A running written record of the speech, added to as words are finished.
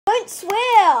Don't swear.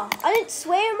 I don't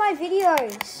swear in my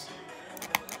videos.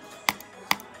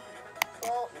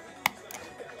 Well,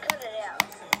 cut it out.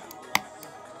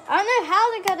 I don't know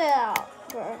how to cut it out,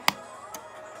 bro.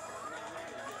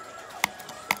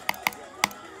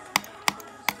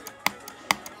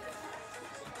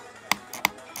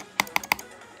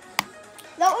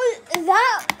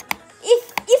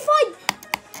 If I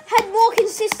had more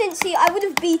consistency, I would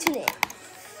have beaten it.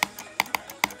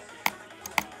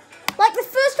 Like the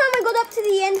first time I got up to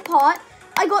the end part,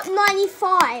 I got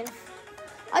 95.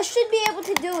 I should be able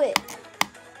to do it.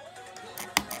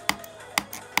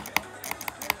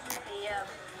 Yeah.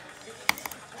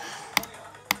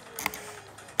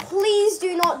 Please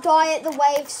do not die at the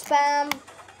wave spam.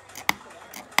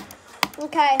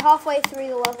 Okay, halfway through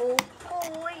the level.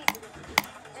 Holy,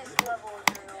 this level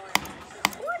is annoying.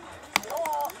 What?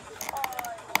 Oh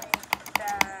my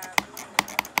god.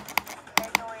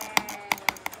 Annoying.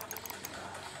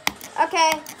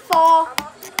 Okay, 4. I'm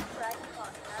up to the dragon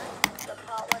part, the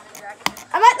part where the dragon is.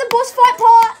 I'm at the boss fight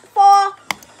part 4.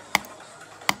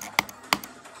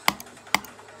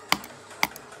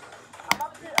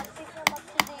 I think I'm up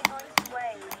to the ninth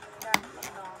wave.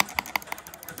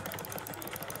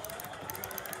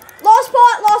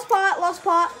 Last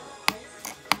part.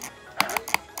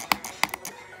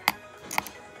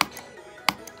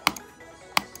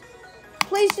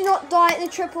 Please do not die at the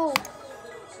triple.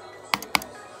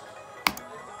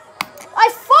 I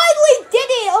finally did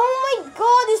it! Oh my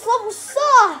god, this level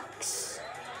sucks!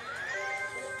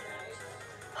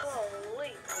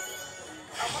 Holy.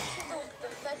 I'm up to the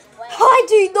first wave. I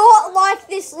do not like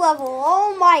this level.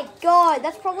 Oh my god,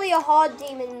 that's probably a hard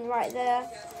demon right there.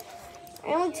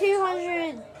 Only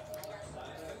 200.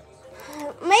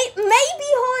 Maybe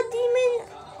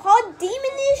hard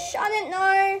demonish. I don't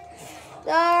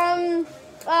know.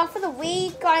 For the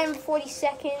week, I am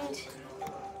 42nd.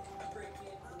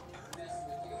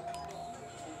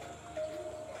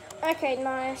 Okay,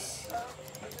 nice.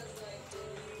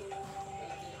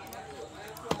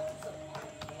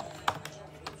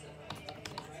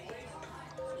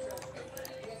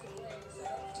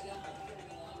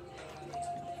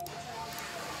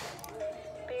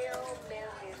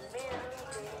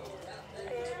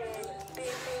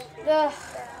 Ugh,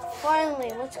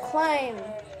 finally, let's claim.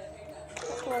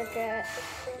 What do I get?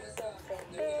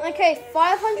 Okay,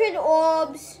 500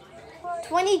 orbs,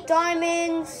 20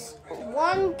 diamonds,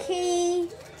 1 key,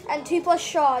 and 2+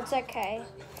 shards. Okay.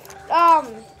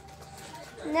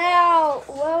 Now,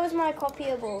 where was my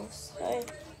copyables? So,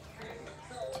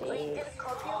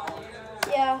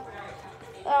 yeah.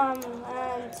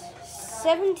 And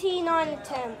 79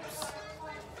 attempts.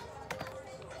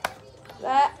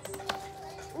 That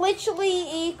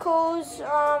literally equals,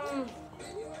 let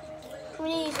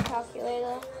me use a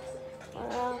calculator.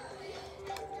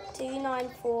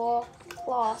 294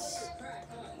 plus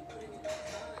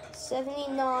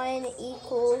 79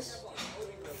 equals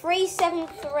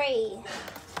 373.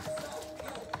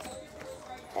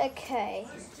 Okay.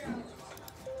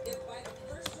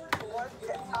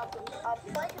 I'm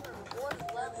playing one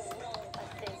level, I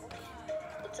think.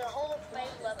 It's a Hall of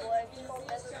Fame level. I just will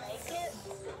never make it.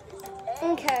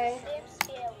 Okay. It's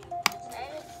scary.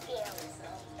 And it's scary.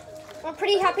 I'm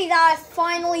pretty happy that I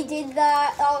finally did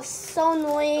that. That was so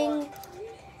annoying.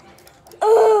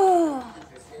 Ugh.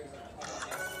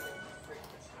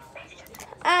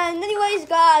 And anyways,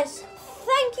 guys,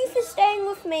 thank you for staying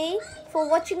with me for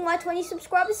watching my 20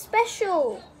 subscribers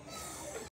special.